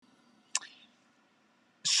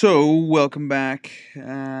So, welcome back.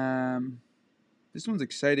 This one's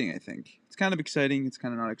exciting, I think. It's kind of exciting. It's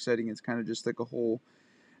kind of not exciting. It's kind of just like a whole.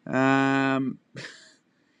 Um,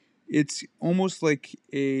 it's almost like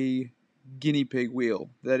a guinea pig wheel.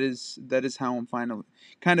 That is how I'm finally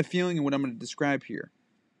kind of feeling and what I'm going to describe here.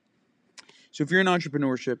 So, if you're in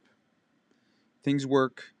entrepreneurship, things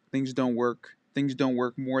work, things don't work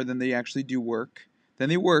more than they actually do work. Then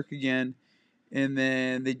they work again, and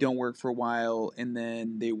then they don't work for a while, and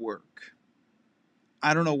then they work.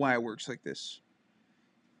 I don't know why it works like this.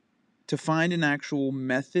 To find an actual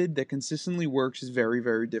method that consistently works is very,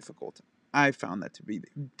 very difficult. I found that to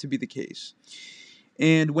be the case.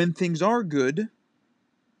 And when things are good,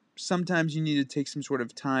 sometimes you need to take some sort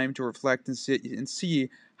of time to reflect and sit and see,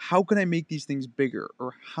 how can I make these things bigger,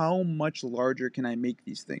 or how much larger can I make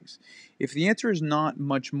these things? If the answer is not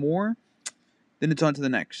much more, then it's on to the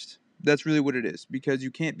next. That's really what it is, because you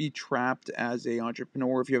can't be trapped as a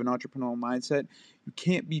entrepreneur. If you have an entrepreneurial mindset, you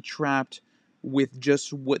can't be trapped with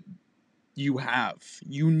just what you have.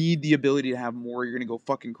 You need the ability to have more. You're gonna go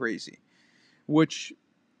fucking crazy, which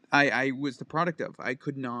I was the product of. I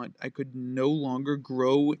could no longer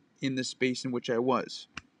grow in the space in which I was.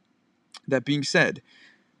 That being said,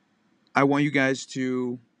 I want you guys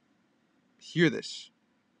to hear this.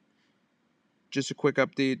 Just a quick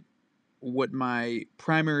update what my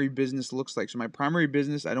primary business looks like. So my primary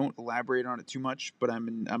business, I don't elaborate on it too much, but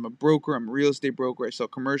I'm a broker. I'm a real estate broker. I sell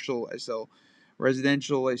commercial. I sell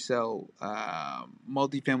residential. I sell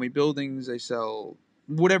multifamily buildings. I sell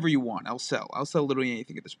whatever you want. I'll sell. I'll sell literally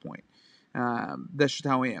anything at this point. That's just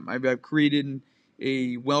how I am. I've created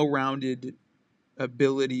a well-rounded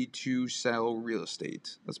ability to sell real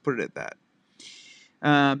estate. Let's put it at that.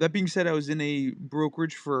 That being said, I was in a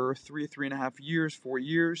brokerage for 3.5 years, 4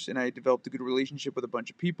 years, and I developed a good relationship with a bunch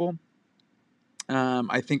of people.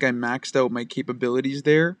 I think I maxed out my capabilities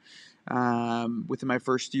there within my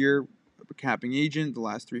first year. A capping agent. The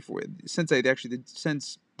last 3, 4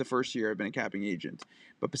 since the first year, I've been a capping agent.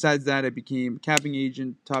 But besides that, I became capping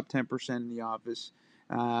agent, top 10% in the office,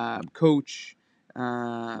 coach,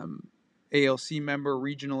 ALC member,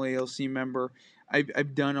 regional ALC member.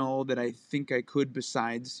 I've done all that I think I could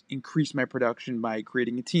besides increase my production by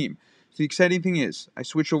creating a team. So the exciting thing is I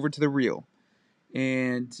switch over to the Reel.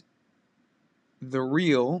 And the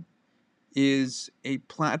Reel is a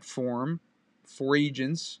platform for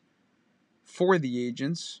agents, for the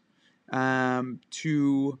agents,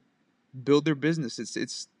 to build their business.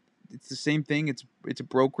 It's the same thing. It's a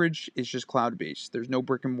brokerage. It's just cloud based. There's no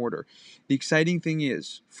brick and mortar. The exciting thing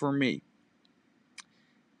is for me,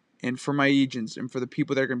 and for my agents, and for the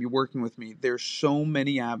people that are going to be working with me, there's so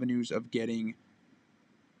many avenues of getting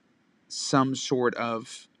some sort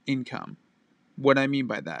of income. What I mean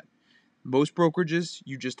by that, most brokerages,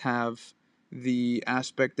 you just have the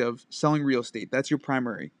aspect of selling real estate. That's your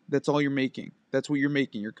primary. That's all you're making. That's what you're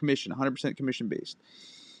making. Your commission, 100% commission based.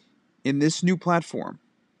 In this new platform,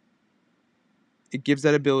 it gives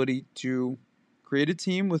that ability to create a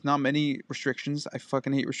team with not many restrictions. I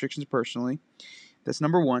fucking hate restrictions personally. That's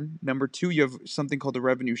number one. Number two, you have something called a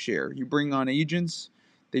revenue share. You bring on agents,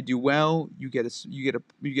 they do well. You get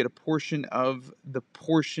a portion of the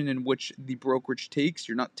portion in which the brokerage takes.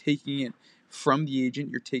 You're not taking it from the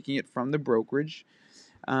agent. You're taking it from the brokerage.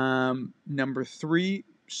 Number three,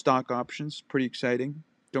 stock options. Pretty exciting.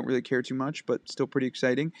 Don't really care too much, but still pretty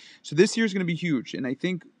exciting. So this year is going to be huge. And I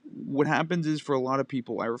think what happens is, for a lot of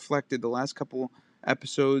people, I reflected the last couple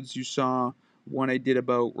episodes. You saw one I did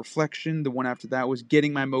about reflection. The one after that was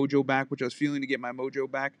getting my mojo back, which I was feeling to get my mojo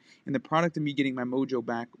back. And the product of me getting my mojo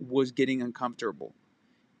back was getting uncomfortable,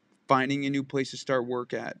 finding a new place to start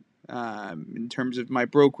work at, in terms of my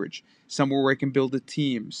brokerage, somewhere where I can build a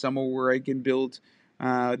team, somewhere where I can build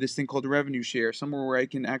this thing called a revenue share, somewhere where I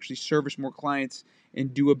can actually service more clients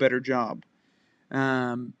and do a better job.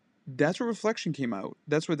 That's where reflection came out.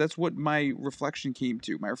 That's what my reflection came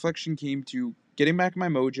to. My reflection came to getting back my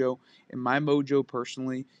mojo, and my mojo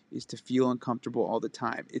personally is to feel uncomfortable all the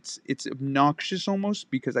time. It's obnoxious almost,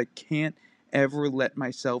 because I can't ever let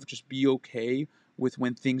myself just be okay with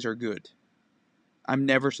when things are good. I'm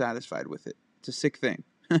never satisfied with it. It's a sick thing.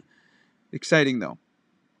 Exciting though.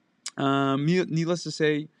 Needless to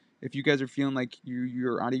say, if you guys are feeling like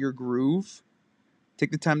you're out of your groove,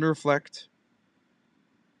 take the time to reflect.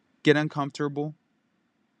 Get uncomfortable,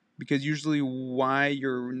 because usually why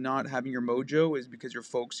you're not having your mojo is because you're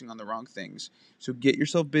focusing on the wrong things. So get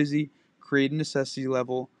yourself busy, create a necessity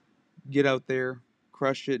level, get out there,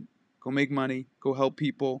 crush it, go make money, go help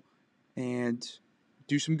people, and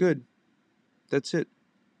do some good. That's it.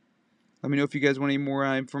 Let me know if you guys want any more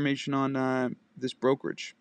information on this brokerage.